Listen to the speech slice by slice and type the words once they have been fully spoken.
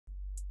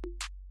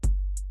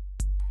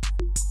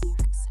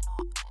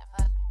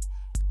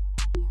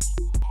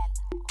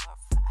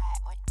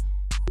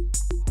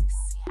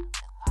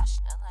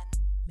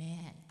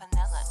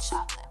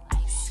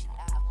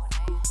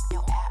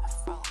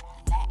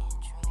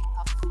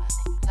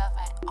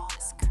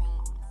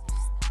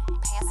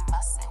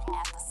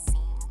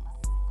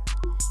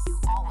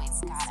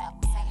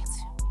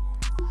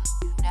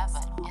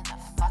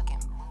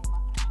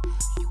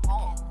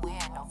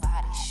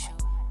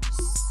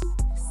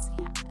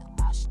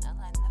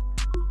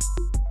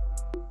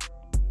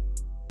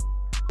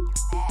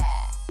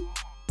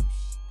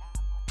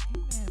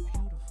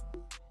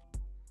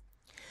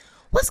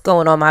What's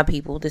going on, my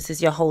people? This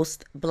is your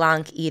host,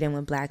 Blanche Eden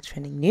with Black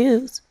Trending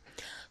News.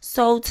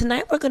 So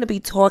tonight we're going to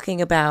be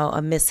talking about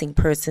a missing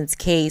persons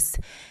case,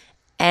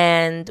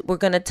 and we're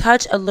going to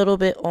touch a little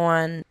bit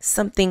on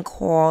something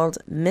called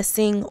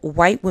missing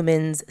white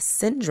women's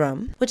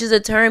syndrome, which is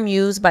a term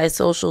used by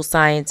social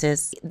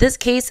scientists. This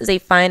case is a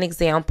fine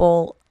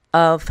example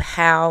of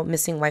how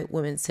missing white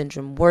women's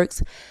syndrome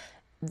works.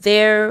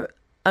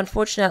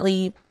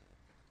 Unfortunately,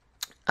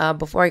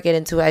 before I get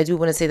into it, I do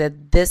want to say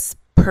that this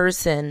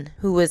person,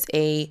 who is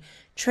a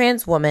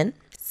trans woman,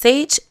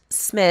 Sage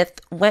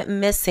Smith, went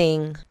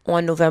missing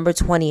on November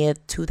 20th,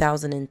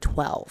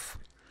 2012.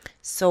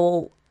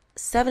 So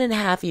about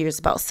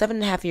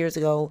 7.5 years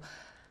ago,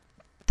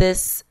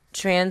 this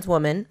trans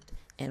woman,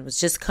 and was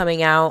just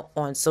coming out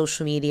on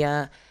social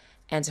media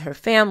and to her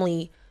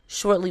family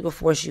shortly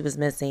before she was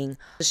missing.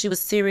 She was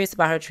serious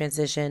about her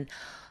transition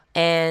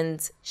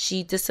and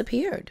she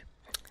disappeared.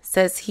 It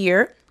says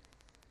here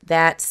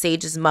that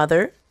Sage's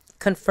mother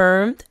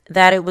confirmed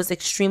that it was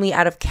extremely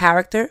out of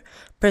character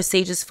for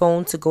Sage's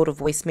phone to go to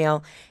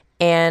voicemail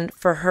and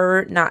for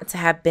her not to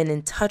have been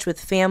in touch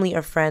with family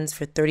or friends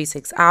for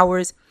 36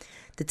 hours.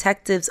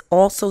 Detectives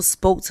also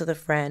spoke to the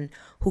friend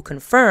who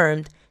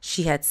confirmed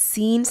she had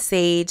seen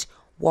Sage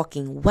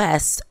walking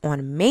west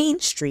on Main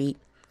Street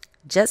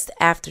just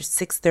after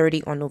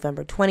 6:30 on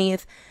November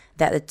 20th,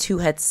 that the two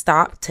had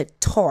stopped to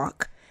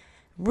talk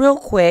real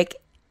quick,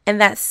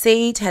 and that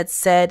Sage had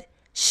said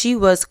she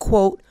was,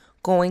 quote,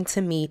 going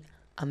to meet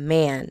a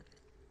man.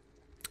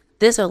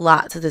 There's a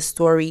lot to the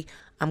story.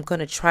 I'm going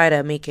to try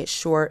to make it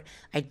short.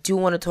 I do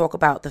want to talk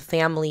about the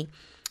family.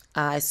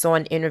 I saw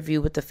an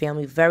interview with the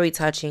family, very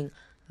touching,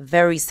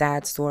 very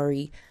sad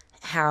story,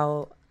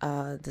 how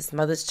this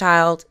mother's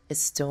child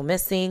is still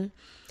missing.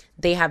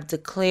 They have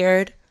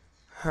declared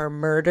her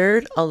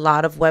murdered. A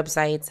lot of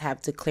websites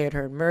have declared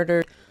her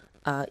murdered.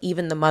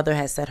 Even the mother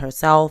has said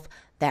herself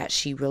that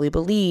she really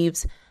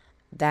believes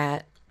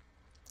that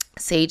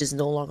Sage is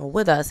no longer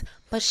with us,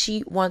 but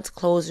she wants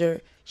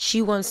closure.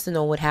 She wants to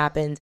know what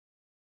happened.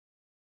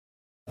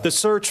 The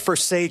search for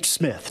Sage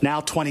Smith, now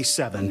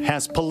 27,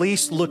 has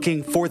police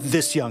looking for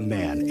this young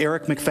man,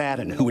 Eric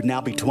McFadden, who would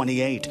now be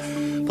 28.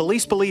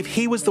 Police believe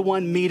he was the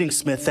one meeting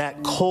Smith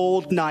that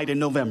cold night in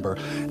November.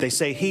 They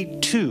say he,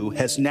 too,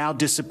 has now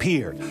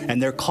disappeared,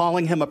 and they're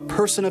calling him a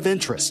person of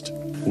interest.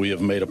 We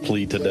have made a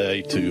plea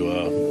today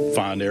to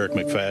find Eric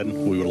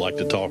McFadden. We would like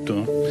to talk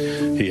to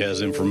him. He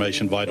has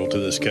information vital to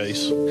this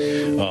case.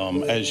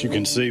 As you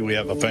can see, we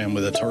have a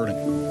family that's hurting,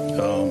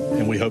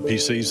 and we hope he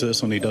sees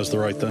this and he does the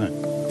right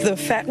thing. The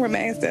fact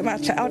remains that my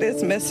child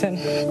is missing,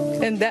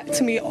 and that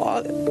to me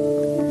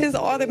is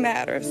all that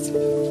matters.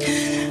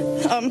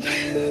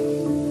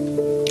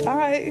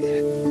 I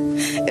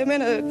am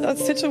in a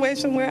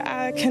situation where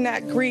I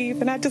cannot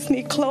grieve, and I just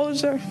need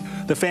closure.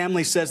 The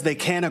family says they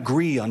can't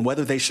agree on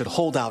whether they should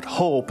hold out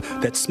hope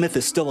that Smith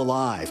is still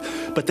alive,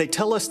 but they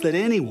tell us that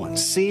anyone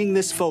seeing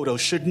this photo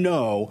should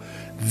know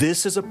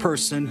this is a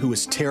person who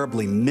is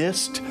terribly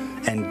missed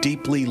and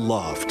deeply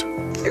loved.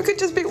 You could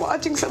just be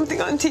watching something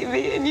on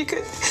TV and you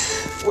could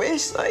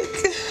wish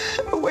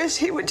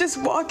he would just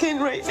walk in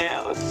right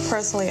now.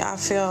 Personally, I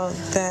feel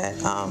that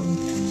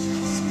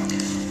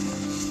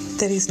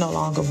that he's no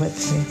longer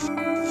with me.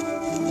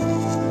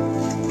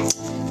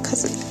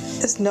 Because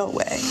there's no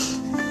way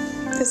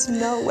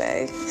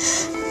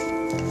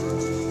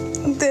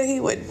that he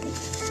would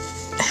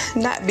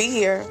not be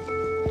here.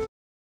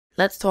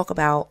 Let's talk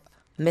about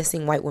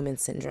missing white women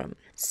syndrome.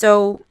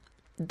 So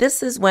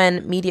this is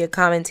when media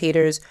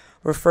commentators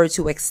refer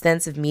to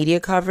extensive media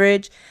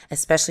coverage,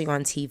 especially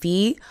on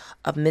TV,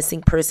 of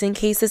missing person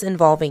cases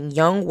involving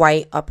young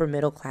white upper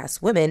middle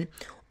class women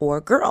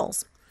or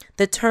girls.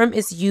 The term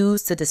is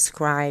used to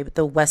describe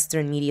the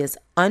Western media's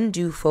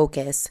undue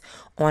focus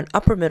on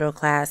upper middle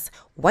class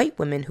white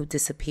women who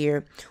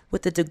disappear,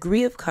 with the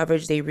degree of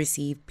coverage they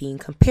receive being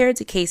compared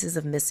to cases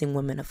of missing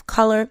women of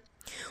color,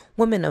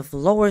 women of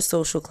lower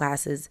social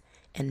classes,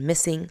 and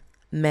missing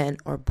men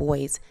or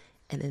boys.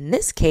 And in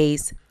this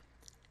case,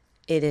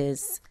 it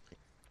is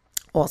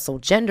also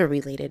gender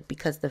related,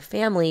 because the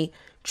family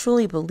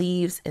truly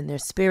believes in their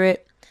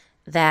spirit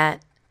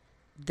that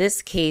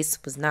this case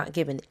was not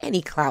given any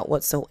clout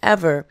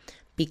whatsoever,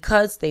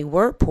 because they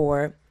were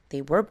poor,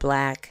 they were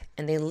black,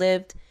 and they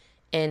lived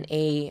in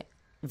a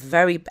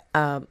very,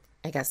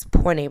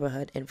 poor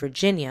neighborhood in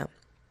Virginia.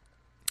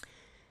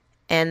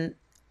 And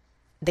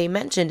they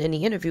mentioned in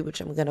the interview, which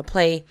I'm going to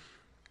play,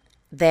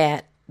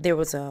 that there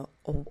was a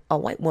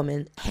white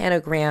woman,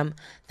 Hannah Graham,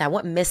 that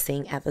went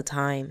missing at the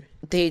time.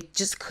 They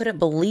just couldn't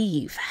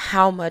believe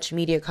how much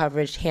media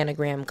coverage Hannah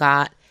Graham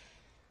got.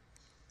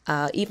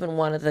 Even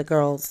one of the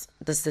girls,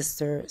 the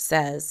sister,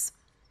 says,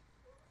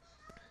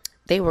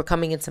 they were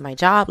coming into my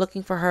job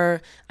looking for her.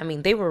 I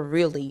mean, they were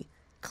really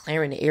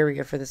clearing the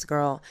area for this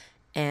girl.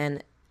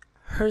 And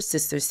her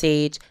sister,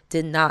 Sage,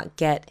 did not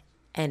get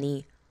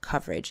any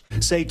coverage.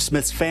 Sage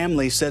Smith's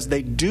family says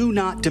they do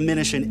not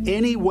diminish in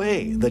any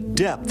way the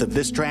depth of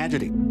this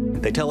tragedy.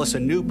 They tell us a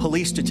new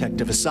police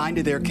detective assigned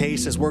to their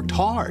case has worked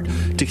hard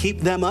to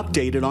keep them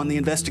updated on the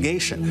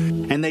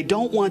investigation, and they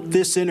don't want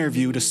this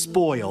interview to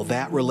spoil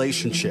that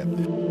relationship.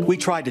 We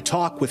tried to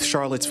talk with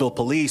Charlottesville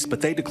police,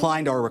 but they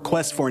declined our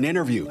request for an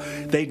interview.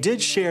 They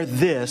did share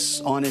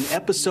this on an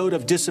episode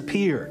of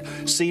Disappeared,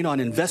 seen on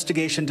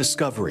Investigation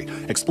Discovery,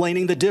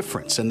 explaining the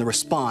difference in the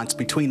response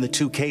between the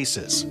two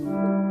cases.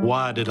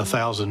 Why did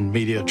 1,000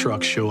 media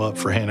trucks show up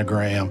for Hannah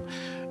Graham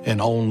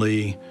and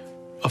only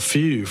a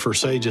few for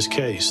Sage's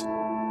case?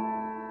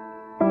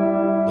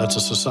 That's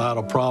a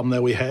societal problem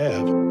that we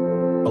have.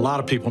 A lot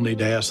of people need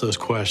to ask those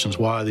questions,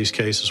 why these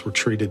cases were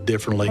treated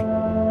differently.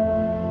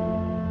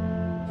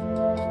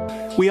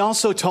 We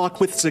also talked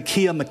with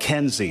Zakiya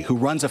McKenzie, who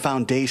runs a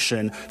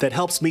foundation that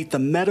helps meet the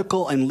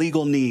medical and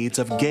legal needs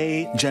of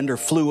gay, gender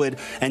fluid,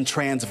 and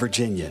trans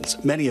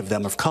Virginians, many of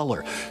them of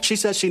color. She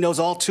says she knows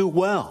all too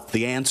well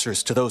the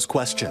answers to those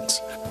questions.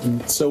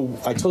 So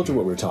I told you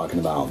what we were talking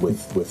about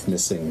with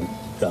missing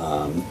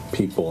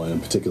people, and in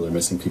particular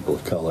missing people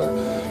of color,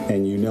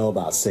 and you know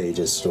about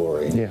Sage's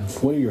story.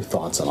 Yes. What are your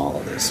thoughts on all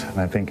of this?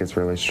 I think it's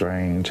really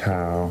strange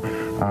how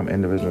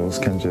individuals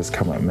can just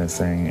come up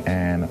missing,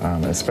 and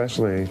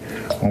especially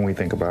when we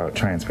think about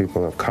trans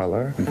people of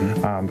color,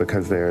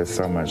 because there is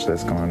so much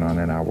that's going on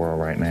in our world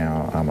right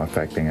now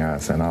affecting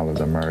us and all of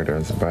the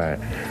murders, but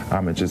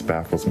it just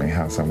baffles me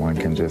how someone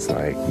can just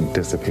like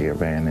disappear,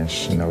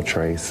 vanish, no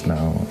trace,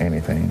 no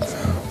anything.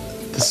 So.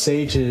 The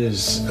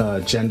Sage's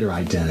gender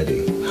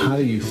identity, how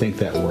do you think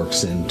that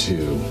works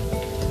into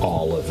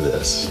all of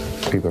this?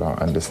 People don't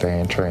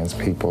understand trans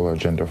people or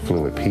gender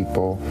fluid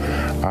people.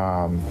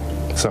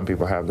 Some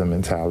people have the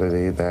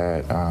mentality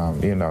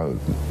that, you know,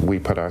 we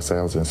put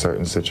ourselves in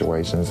certain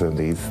situations and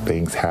these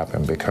things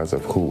happen because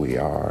of who we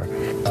are.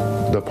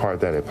 The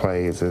part that it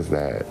plays is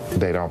that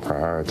they don't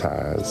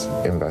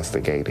prioritize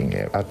investigating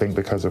it. I think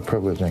because of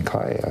privilege and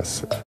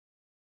class.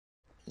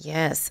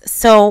 Yes.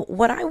 So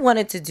what I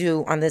wanted to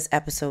do on this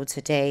episode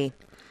today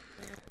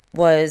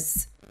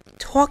was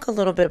talk a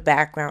little bit of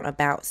background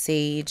about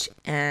Sage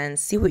and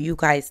see what you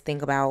guys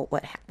think about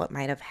what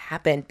might have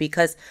happened,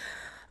 because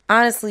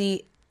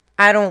honestly,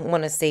 I don't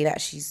want to say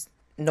that she's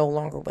no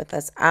longer with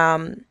us.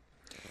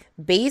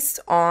 Based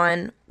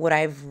on what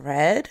I've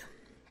read,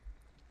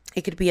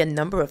 it could be a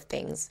number of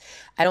things.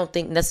 I don't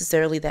think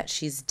necessarily that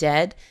she's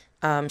dead.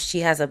 She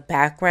has a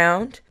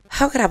background.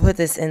 How could I put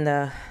this in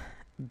the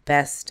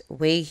best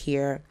way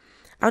here?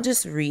 I'll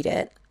just read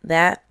it.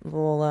 That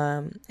will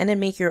and then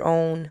make your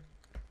own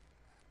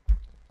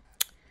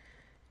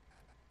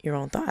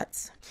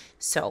thoughts.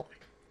 So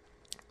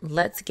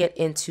let's get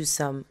into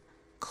some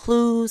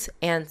clues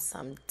and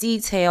some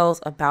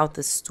details about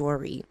the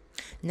story.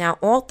 Now,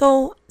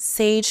 although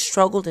Sage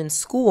struggled in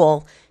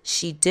school,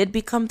 she did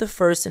become the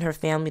first in her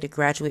family to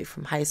graduate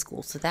from high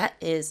school. So that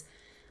is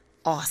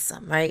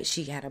awesome, right?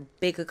 She had a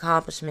big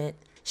accomplishment.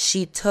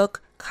 She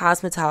took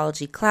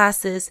cosmetology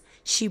classes,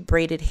 she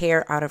braided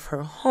hair out of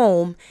her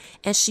home,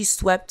 and she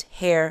swept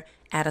hair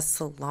at a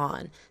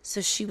salon.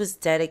 So she was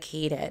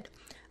dedicated.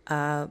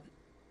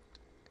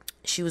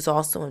 She was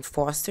also in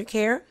foster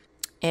care,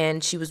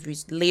 and she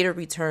was later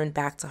returned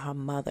back to her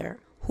mother,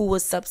 who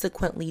was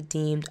subsequently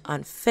deemed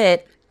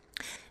unfit.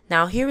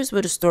 Now, here is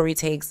where the story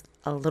takes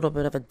a little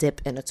bit of a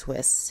dip and a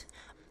twist.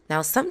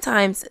 Now,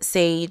 sometimes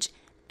Sage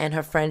and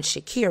her friend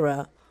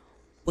Shakira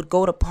would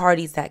go to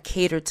parties that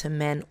catered to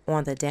men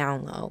on the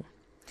down low.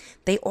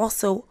 They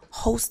also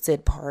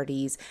hosted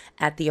parties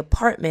at the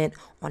apartment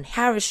on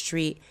Harris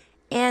Street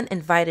and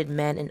invited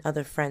men and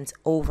other friends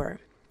over.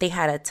 They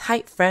had a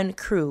tight friend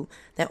crew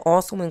that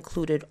also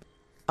included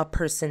a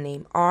person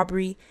named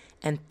Aubrey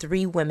and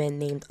 3 women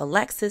named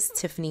Alexis,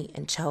 Tiffany,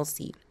 and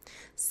Chelsea.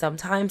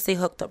 Sometimes they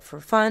hooked up for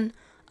fun,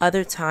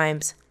 other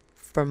times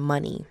for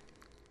money.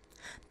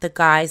 The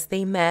guys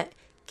they met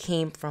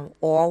came from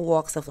all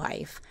walks of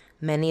life.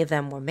 Many of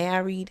them were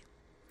married.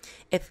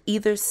 If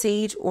either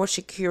Sage or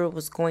Shakira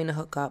was going to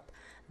hook up,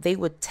 they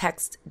would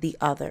text the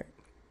other.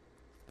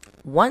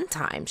 One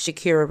time,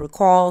 Shakira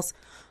recalls,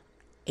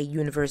 a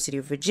University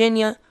of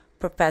Virginia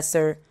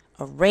professor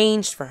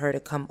arranged for her to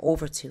come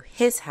over to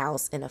his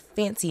house in a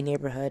fancy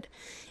neighborhood,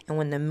 and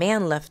when the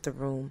man left the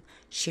room,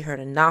 she heard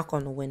a knock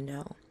on the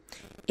window.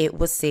 It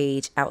was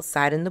Sage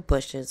outside in the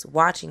bushes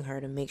watching her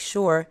to make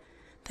sure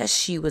that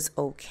she was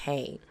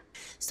okay.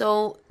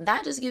 So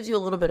that just gives you a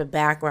little bit of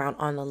background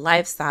on the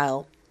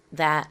lifestyle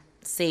that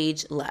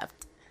Sage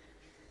left.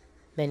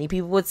 Many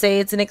people would say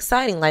it's an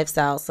exciting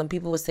lifestyle. Some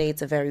people would say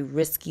it's a very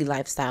risky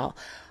lifestyle.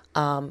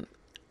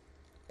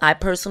 I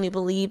personally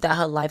believe that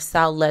her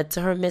lifestyle led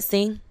to her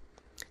missing.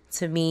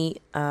 To me,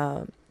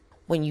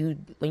 when you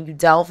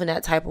delve in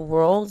that type of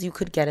world, you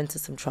could get into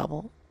some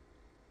trouble,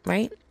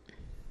 right?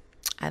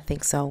 I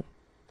think so.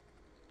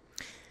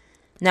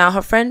 Now,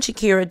 her friend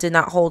Shakira did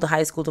not hold a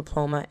high school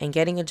diploma, and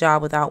getting a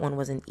job without one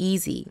wasn't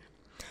easy.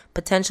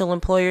 Potential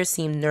employers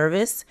seemed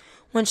nervous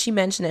when she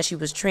mentioned that she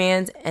was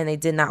trans, and they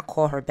did not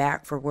call her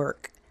back for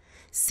work.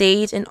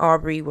 Sage and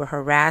Aubrey were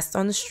harassed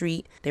on the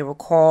street. They were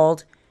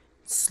called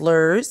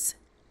slurs,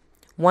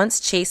 once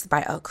chased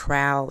by a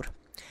crowd.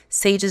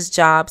 Sage's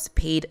jobs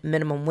paid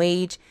minimum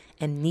wage,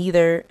 and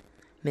neither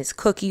Miss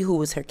Cookie, who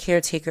was her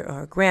caretaker, or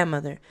her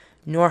grandmother,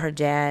 nor her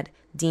dad,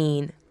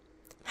 Dean,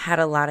 had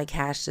a lot of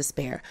cash to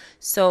spare.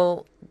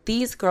 So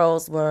these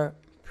girls were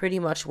pretty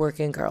much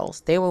working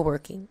girls. They were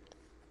working.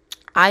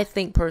 I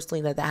think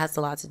personally that has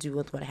a lot to do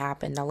with what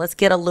happened. Now let's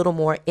get a little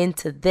more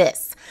into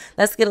this.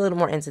 The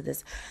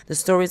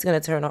story is going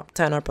to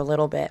turn up a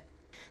little bit.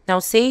 Now,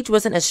 Sage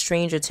wasn't a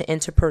stranger to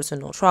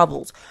interpersonal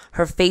troubles.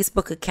 Her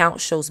Facebook account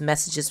shows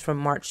messages from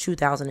March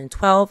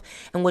 2012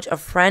 in which a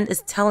friend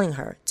is telling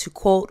her to,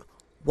 quote,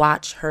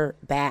 watch her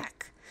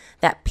back.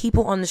 That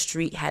people on the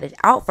street had it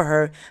out for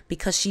her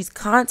because she's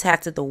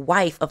contacted the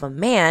wife of a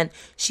man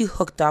she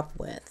hooked up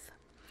with.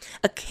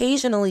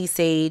 Occasionally,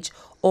 Sage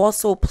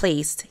also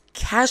placed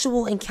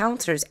casual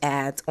encounters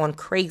ads on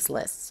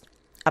Craigslist,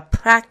 a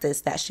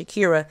practice that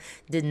Shakira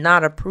did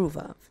not approve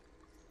of.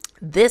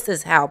 This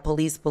is how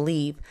police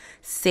believe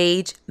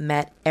Sage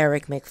met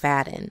Eric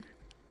McFadden.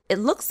 It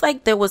looks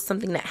like there was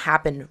something that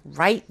happened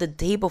right the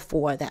day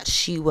before that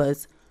she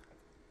was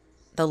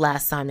the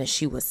last time that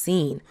she was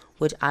seen,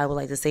 which I would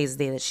like to say is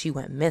the day that she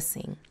went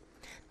missing.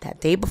 That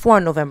day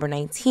before, November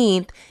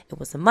 19th, it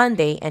was a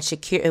Monday, and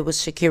it was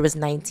Shakira's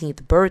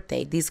 19th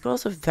birthday. These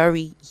girls were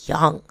very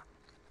young.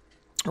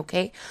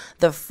 Okay,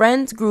 the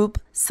friends group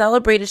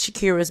celebrated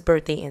Shakira's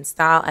birthday in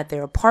style at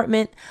their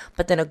apartment,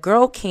 but then a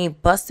girl came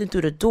busting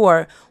through the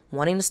door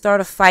wanting to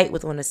start a fight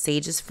with one of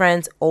Sage's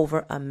friends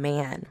over a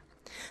man.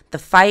 The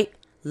fight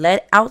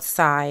led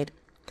outside.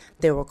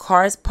 There were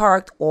cars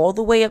parked all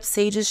the way up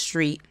Sage's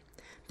street.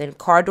 Then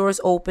car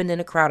doors opened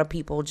and a crowd of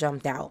people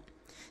jumped out.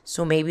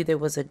 So maybe there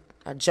was a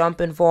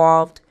jump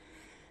involved.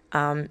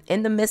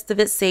 In the midst of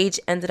it, Sage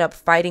ended up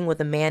fighting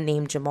with a man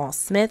named Jamal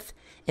Smith,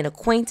 an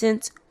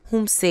acquaintance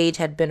whom Sage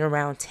had been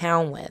around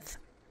town with.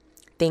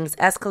 Things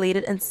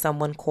escalated and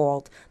someone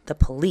called the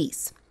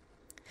police.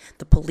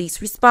 The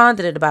police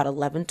responded at about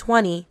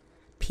 11:20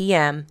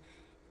 p.m.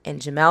 and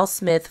Jamal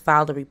Smith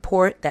filed a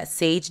report that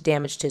Sage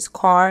damaged his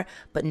car,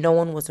 but no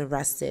one was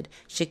arrested.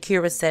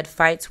 Shakira said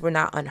fights were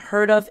not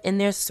unheard of in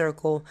their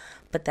circle,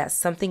 but that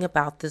something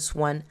about this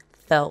one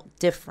felt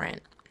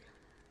different.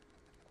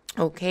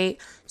 Okay,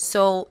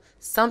 so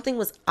something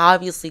was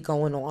obviously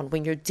going on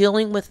when you're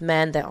dealing with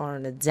men that are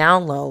on a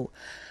down low.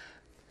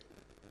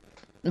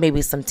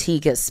 Maybe some tea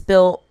gets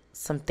spilled,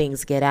 some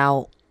things get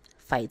out,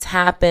 fights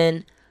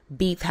happen,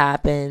 beef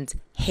happens,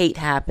 hate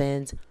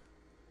happens,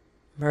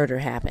 murder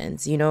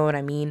happens. You know what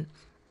I mean?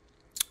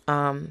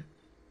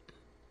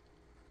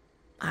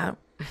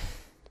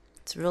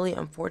 It's really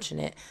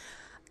unfortunate.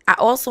 I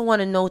also want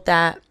to note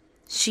that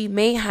she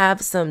may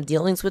have some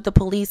dealings with the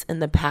police in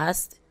the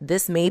past.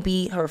 This may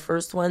be her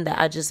first one that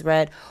I just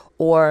read,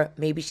 or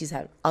maybe she's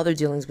had other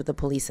dealings with the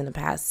police in the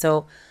past.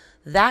 So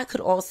that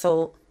could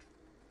also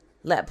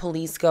let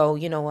police go,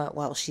 you know what,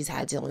 well, she's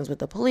had dealings with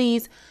the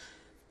police.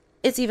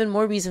 It's even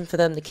more reason for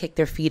them to kick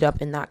their feet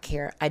up and not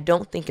care. I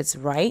don't think it's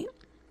right.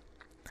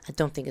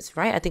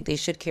 I think they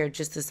should care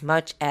just as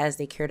much as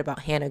they cared about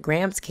Hannah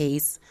Graham's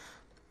case,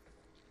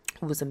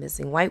 who was a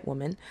missing white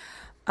woman,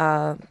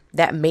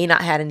 that may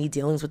not had any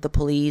dealings with the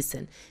police,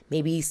 and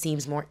maybe he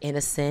seems more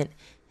innocent,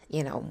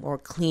 more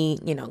clean,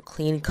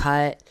 clean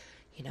cut,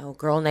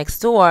 girl next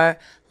door.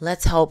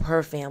 Let's help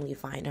her family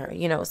find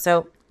her,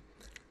 so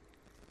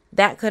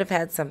that could have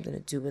had something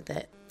to do with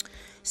it.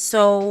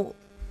 So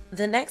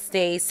the next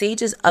day,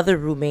 Sage's other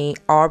roommate,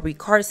 Aubrey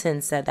Carson,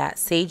 said that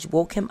Sage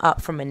woke him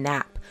up from a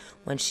nap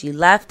when she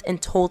left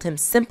and told him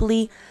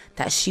simply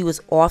that she was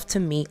off to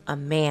meet a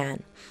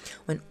man.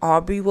 When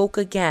Aubrey woke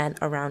again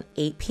around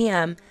 8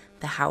 p.m.,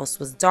 the house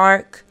was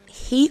dark.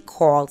 He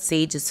called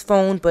Sage's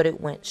phone, but it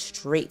went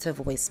straight to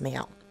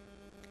voicemail.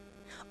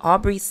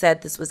 Aubrey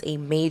said this was a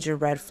major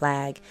red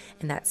flag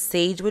and that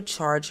Sage would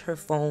charge her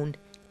phone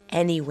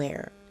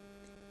anywhere.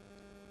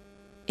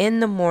 In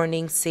the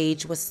morning,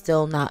 Sage was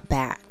still not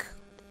back.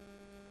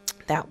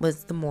 That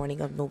was the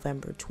morning of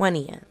November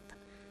 20th.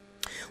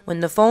 When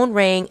the phone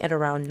rang at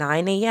around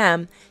 9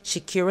 a.m.,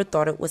 Shakira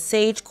thought it was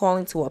Sage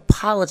calling to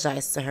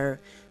apologize to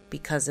her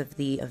because of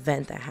the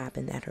event that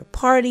happened at her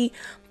party,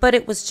 but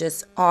it was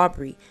just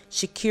Aubrey.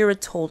 Shakira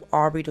told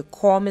Aubrey to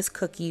call Miss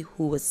Cookie,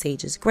 who was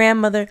Sage's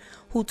grandmother,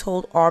 who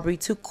told Aubrey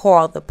to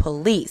call the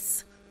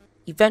police.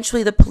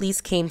 Eventually, the police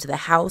came to the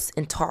house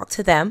and talked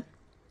to them.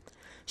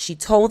 She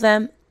told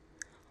them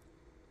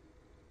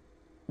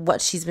what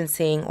she's been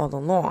saying all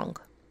along,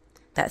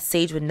 that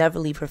Sage would never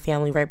leave her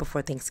family right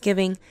before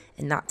Thanksgiving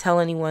and not tell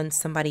anyone.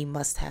 Somebody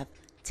must have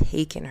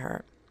taken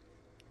her.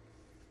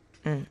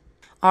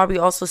 Aubrey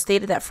also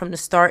stated that from the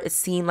start, it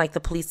seemed like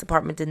the police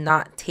department did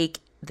not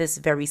take this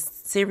very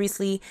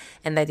seriously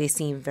and that they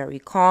seemed very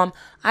calm.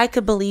 I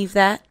could believe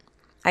that.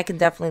 I can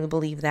definitely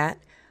believe that.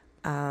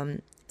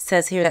 It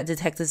says here that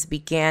detectives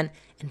began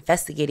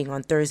investigating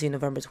on Thursday,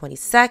 November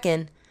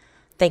 22nd,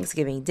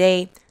 Thanksgiving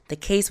Day. The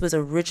case was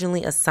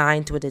originally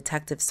assigned to a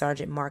Detective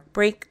Sergeant Mark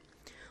Brake,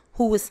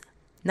 who was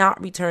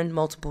not returned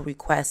multiple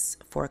requests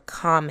for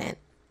comment.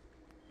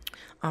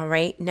 All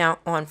right. Now,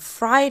 on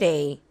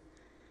Friday,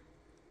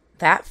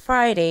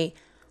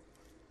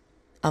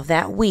 of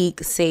that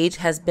week, Sage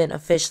has been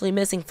officially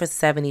missing for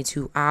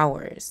 72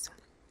 hours.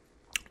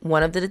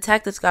 One of the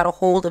detectives got a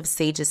hold of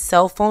Sage's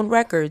cell phone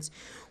records,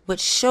 which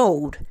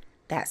showed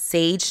that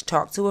Sage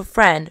talked to a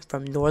friend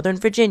from Northern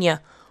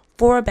Virginia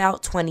for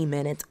about 20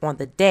 minutes on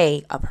the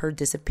day of her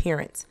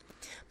disappearance.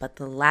 But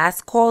the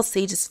last call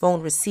Sage's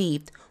phone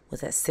received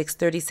was at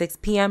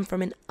 6:36 p.m.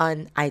 from an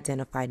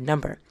unidentified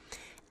number.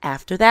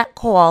 After that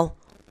call,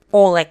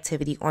 all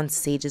activity on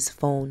Sage's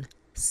phone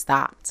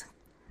stopped.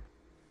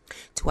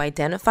 To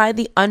identify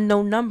the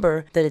unknown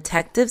number, the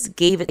detectives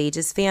gave it to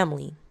Sage's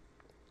family.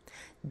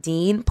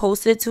 Dean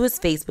posted it to his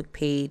Facebook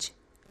page,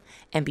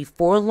 and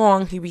before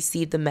long he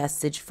received a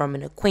message from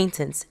an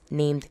acquaintance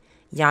named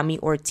Yami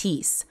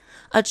Ortiz,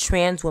 a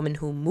trans woman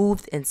who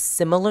moved in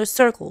similar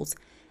circles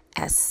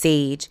as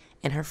Sage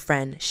and her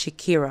friend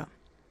Shakira.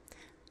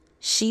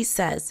 She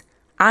says,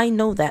 "I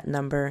know that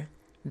number.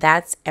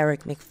 That's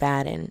Eric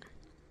McFadden."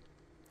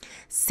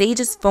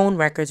 Sage's phone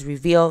records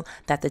reveal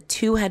that the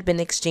two had been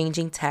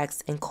exchanging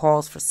texts and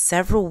calls for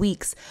several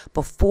weeks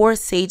before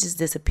Sage's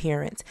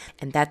disappearance,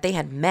 and that they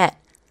had met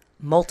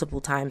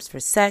multiple times for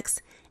sex,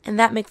 and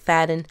that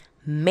McFadden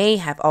may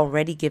have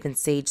already given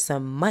Sage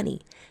some money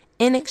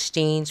in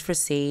exchange for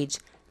Sage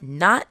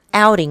not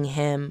outing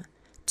him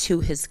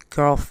to his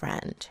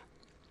girlfriend.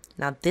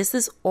 Now, this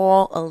is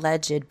all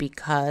alleged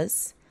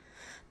because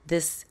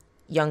this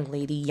young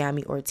lady,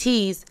 Yami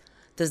Ortiz,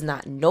 does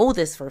not know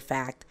this for a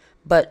fact,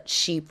 but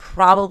she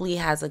probably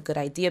has a good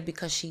idea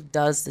because she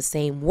does the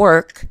same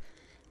work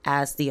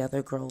as the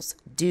other girls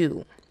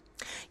do.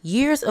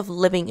 Years of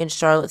living in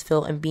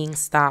Charlottesville and being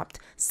stopped,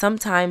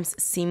 sometimes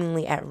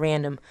seemingly at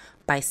random,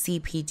 by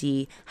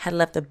CPD had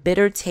left a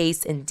bitter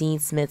taste in Dean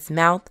Smith's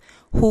mouth,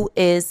 who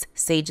is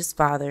Sage's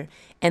father,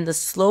 and the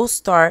slow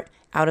start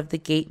out of the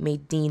gate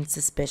made Dean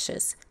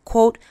suspicious.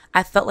 Quote,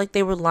 "I felt like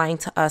they were lying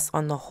to us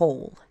on the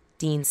whole,"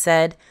 Dean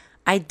said.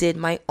 "I did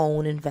my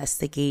own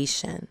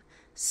investigation."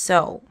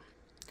 So,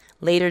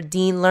 later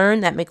Dean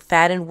learned that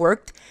McFadden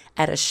worked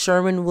at a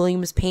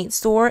Sherwin-Williams paint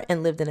store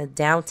and lived in a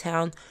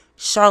downtown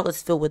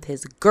Charlottesville with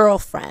his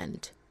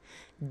girlfriend.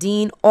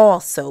 Dean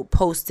also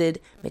posted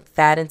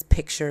McFadden's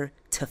picture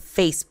to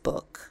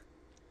Facebook.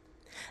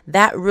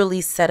 "That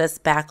really set us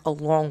back a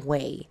long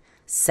way,"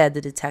 said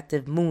the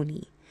detective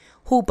Mooney,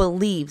 who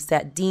believes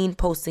that Dean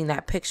posting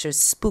that picture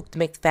spooked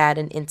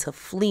McFadden into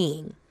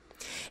fleeing.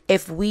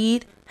 "If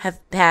we'd have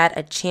had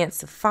a chance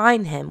to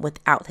find him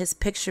without his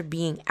picture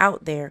being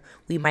out there,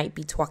 we might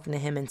be talking to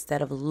him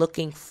instead of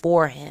looking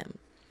for him."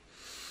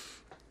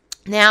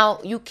 Now,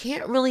 you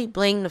can't really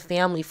blame the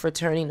family for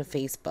turning to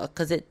Facebook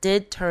because it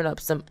did turn up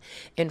some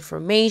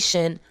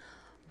information,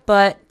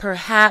 but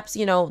perhaps,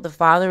 the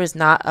father is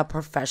not a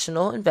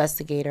professional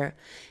investigator.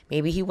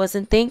 Maybe he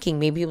wasn't thinking.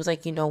 Maybe he was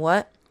like, you know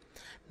what?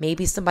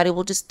 Maybe somebody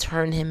will just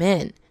turn him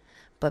in.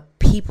 But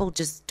people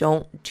just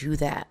don't do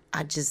that.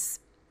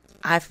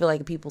 I feel like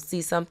if people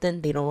see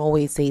something, they don't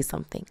always say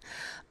something,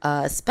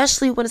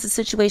 especially when it's a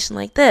situation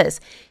like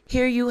this.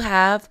 Here you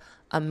have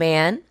a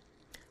man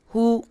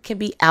who can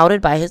be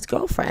outed by his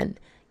girlfriend,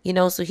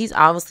 so he's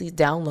obviously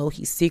down low.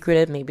 He's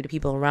secretive. Maybe the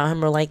people around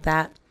him are like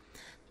that.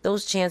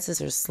 Those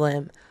chances are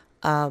slim.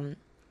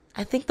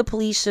 I think the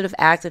police should have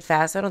acted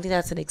fast. I don't think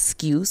that's an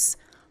excuse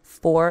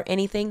for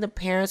anything. The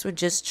parents were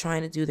just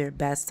trying to do their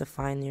best to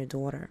find their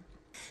daughter.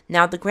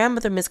 Now, the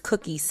grandmother, Miss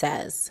Cookie,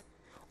 says,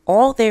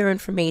 "All their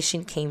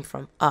information came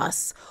from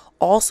us,"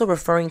 also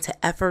referring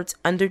to efforts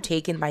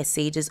undertaken by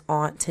Sage's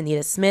aunt,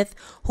 Tanita Smith,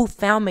 who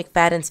found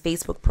McFadden's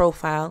Facebook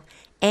profile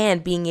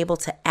and, being able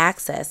to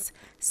access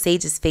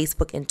Sage's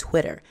Facebook and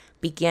Twitter,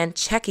 began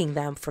checking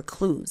them for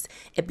clues.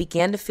 It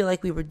began to feel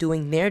like we were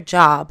doing their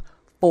job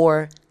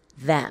for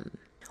them.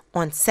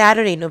 On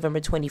Saturday, November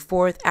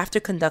 24th, after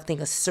conducting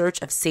a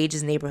search of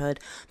Sage's neighborhood,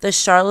 the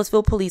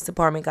Charlottesville Police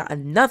Department got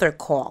another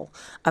call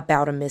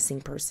about a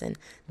missing person.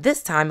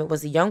 This time, it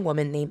was a young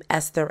woman named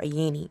Esther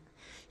Ayeni.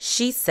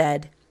 She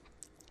said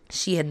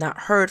she had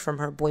not heard from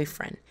her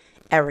boyfriend,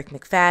 Eric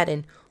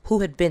McFadden,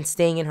 who had been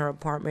staying in her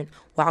apartment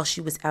while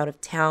she was out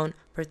of town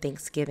for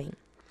Thanksgiving.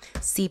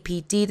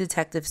 CPD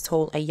detectives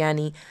told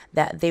Ayani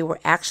that they were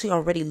actually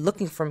already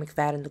looking for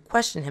McFadden to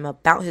question him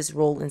about his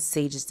role in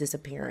Sage's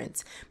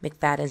disappearance.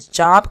 McFadden's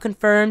job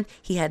confirmed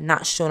he had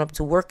not shown up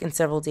to work in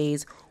several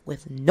days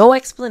with no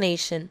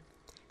explanation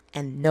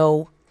and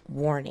no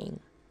warning.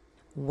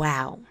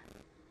 Wow.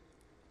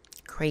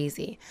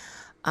 Crazy.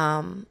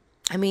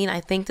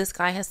 I think this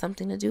guy has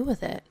something to do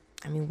with it.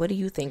 What do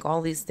you think?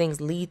 All these things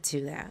lead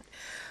to that.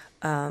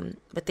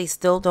 But they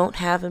still don't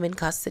have him in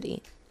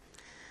custody.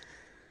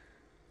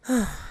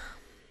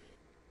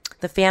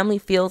 The family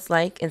feels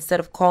like instead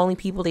of calling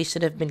people, they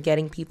should have been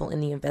getting people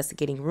in the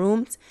investigating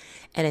rooms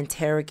and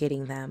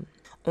interrogating them.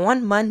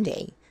 On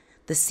Monday,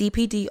 the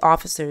CPD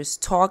officers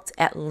talked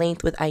at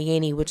length with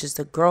Ayeni, which is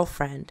the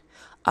girlfriend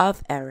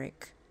of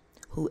Eric,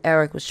 who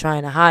Eric was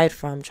trying to hide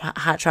from,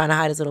 trying to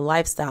hide his little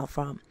lifestyle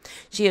from.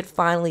 She had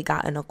finally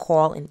gotten a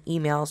call and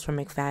emails from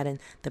McFadden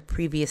the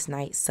previous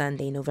night,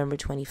 Sunday, November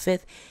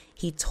 25th.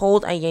 He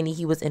told Ayeni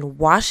he was in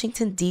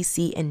Washington,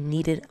 D.C. and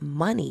needed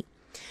money.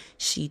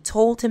 She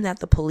told him that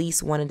the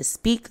police wanted to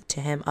speak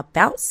to him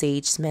about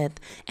Sage Smith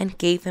and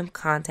gave him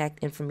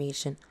contact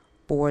information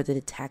for the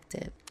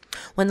detective.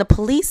 When the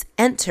police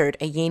entered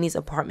Ayani's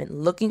apartment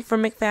looking for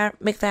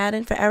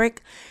McFadden for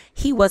Eric,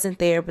 he wasn't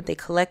there, but they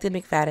collected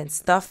McFadden's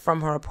stuff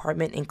from her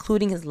apartment,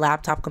 including his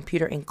laptop,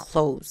 computer, and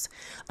clothes.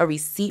 A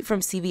receipt from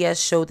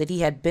CVS showed that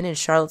he had been in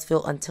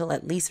Charlottesville until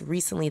at least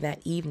recently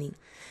that evening,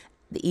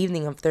 the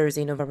evening of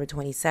Thursday, November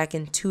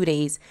 22nd, 2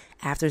 days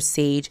after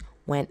Sage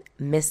went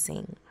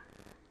missing.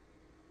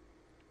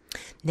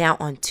 Now,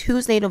 on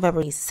Tuesday,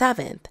 November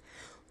 7th,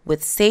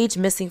 with Sage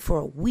missing for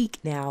a week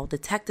now,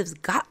 detectives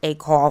got a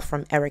call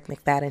from Eric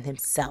McFadden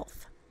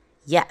himself.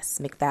 Yes,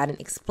 McFadden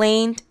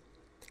explained,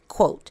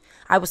 quote,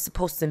 "I was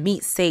supposed to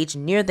meet Sage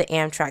near the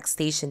Amtrak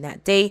station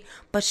that day,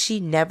 but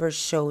she never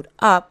showed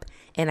up,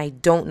 and I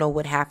don't know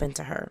what happened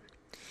to her.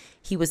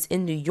 He was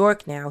in New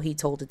York now," he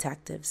told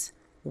detectives.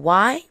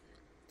 Why?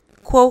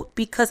 Quote,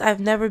 "Because I've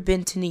never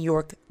been to New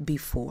York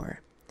before,"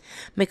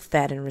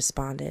 McFadden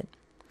responded.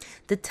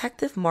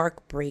 Detective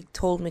Mark Brake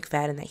told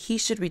McFadden that he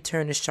should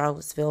return to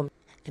Charlottesville,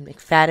 and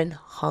McFadden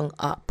hung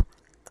up.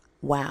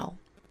 Wow.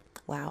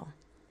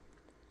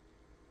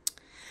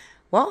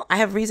 Well, I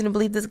have reason to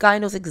believe this guy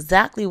knows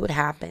exactly what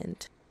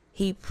happened.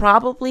 He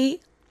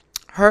probably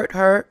hurt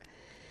her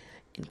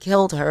and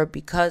killed her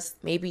because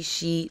maybe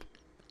she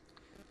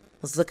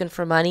was looking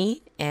for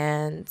money.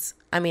 And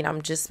I mean,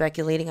 I'm just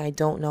speculating. I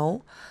don't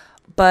know.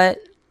 But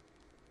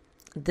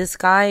this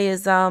guy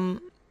is,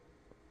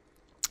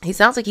 he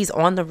sounds like he's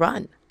on the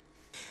run.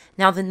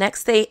 Now, the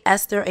next day,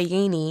 Esther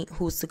Ayani,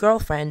 who's the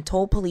girlfriend,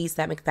 told police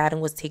that McFadden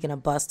was taking a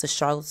bus to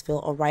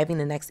Charlottesville, arriving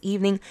the next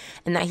evening,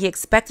 and that he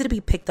expected to be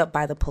picked up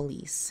by the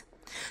police.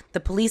 The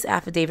police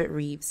affidavit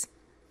reads,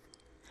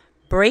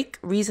 Brake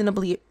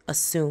reasonably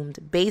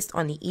assumed, based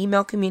on the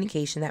email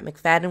communication, that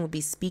McFadden would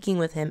be speaking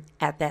with him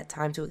at that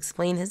time to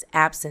explain his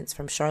absence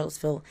from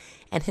Charlottesville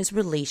and his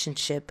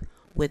relationship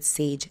with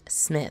Sage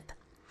Smith.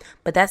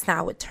 But that's not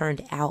how it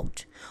turned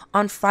out.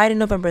 On Friday,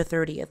 November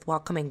 30th, while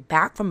coming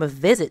back from a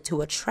visit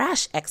to a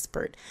trash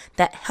expert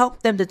that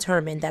helped them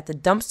determine that the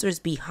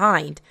dumpsters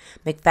behind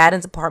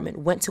McFadden's apartment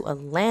went to a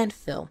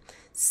landfill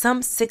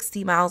some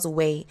 60 miles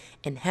away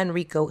in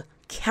Henrico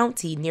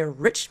County near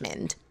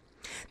Richmond,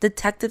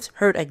 detectives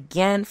heard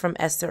again from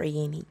Esther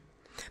Ayani.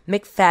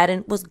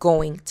 McFadden was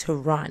going to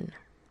run.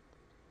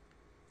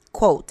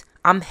 Quote,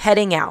 "I'm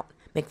heading out,"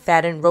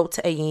 McFadden wrote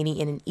to Ayani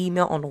in an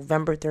email on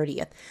November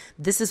 30th.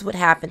 "This is what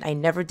happened. I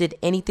never did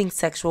anything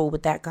sexual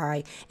with that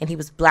guy, and he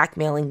was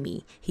blackmailing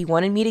me. He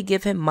wanted me to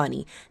give him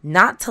money,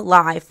 not to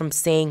lie from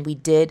saying we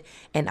did,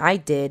 and I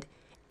did,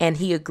 and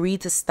he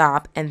agreed to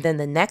stop. And then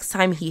the next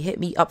time he hit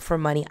me up for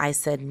money, I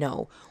said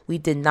no. We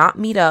did not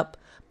meet up,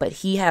 but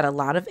he had a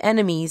lot of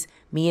enemies.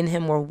 Me and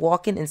him were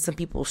walking, and some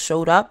people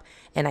showed up,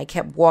 and I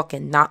kept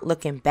walking, not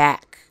looking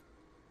back."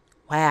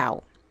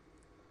 Wow.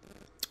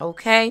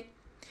 Okay.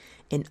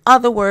 In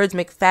other words,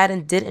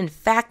 McFadden did in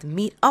fact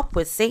meet up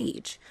with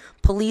Sage.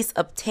 Police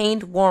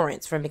obtained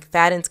warrants for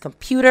McFadden's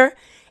computer,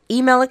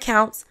 email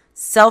accounts,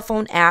 cell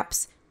phone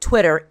apps,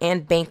 Twitter,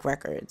 and bank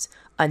records.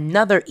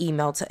 Another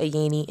email to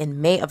Ayani in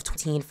May of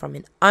 2018 from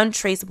an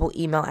untraceable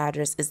email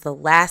address is the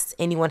last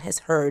anyone has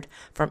heard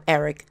from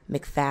Eric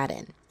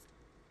McFadden.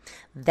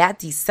 That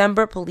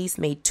December, police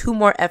made 2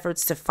 more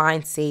efforts to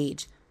find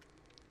Sage.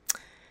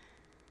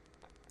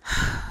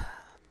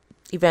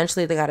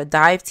 Eventually, they got a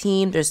dive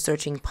team. They're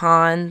searching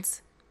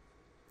ponds.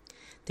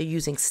 They're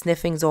using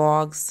sniffing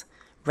dogs,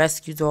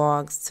 rescue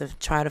dogs to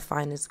try to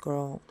find this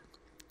girl.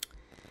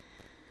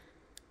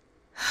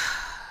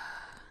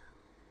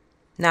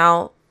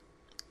 Now,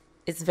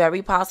 it's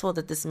very possible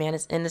that this man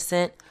is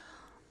innocent.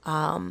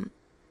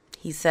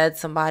 He said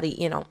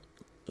somebody,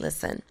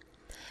 listen.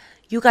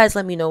 You guys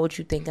let me know what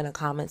you think in the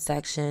comment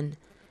section.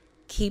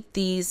 Keep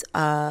this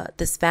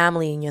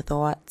family in your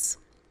thoughts.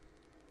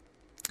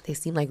 They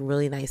seem like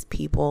really nice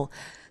people.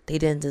 They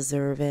didn't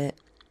deserve it.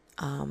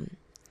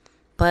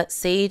 But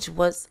Sage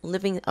was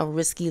living a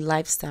risky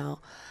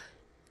lifestyle.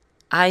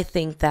 I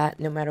think that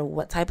no matter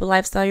what type of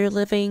lifestyle you're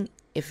living,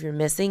 if you're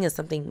missing and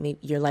something,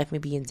 your life may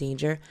be in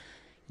danger,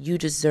 you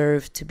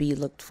deserve to be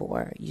looked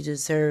for. You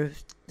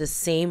deserve the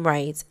same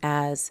rights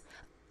as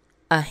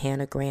a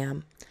Hannah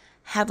Graham.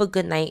 Have a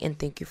good night, and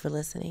thank you for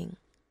listening.